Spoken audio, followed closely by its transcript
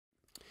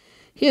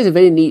Here's a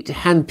very neat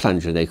hand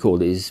plunger, they call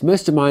these.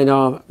 Most of mine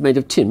are made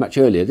of tin, much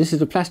earlier. This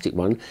is a plastic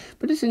one,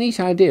 but it's a neat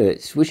idea.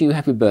 It's wishing you a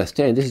happy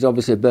birthday, and this is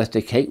obviously a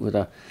birthday cake with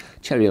a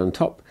cherry on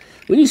top.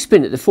 When you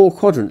spin it, the 4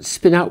 quadrants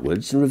spin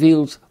outwards and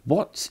reveals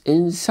what's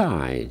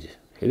inside.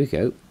 Here we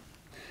go.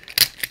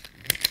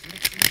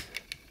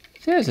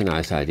 There's a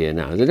nice idea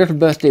now. The little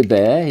birthday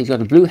bear, he's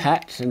got a blue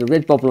hat and a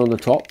red bobble on the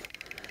top,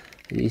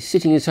 and he's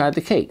sitting inside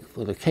the cake.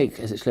 Well, the cake,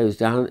 as it slows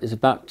down, is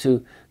about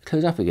to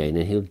close up again,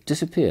 and he'll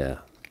disappear.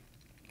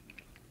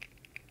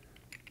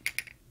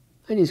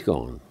 And he's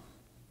gone.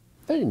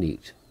 Very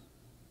neat.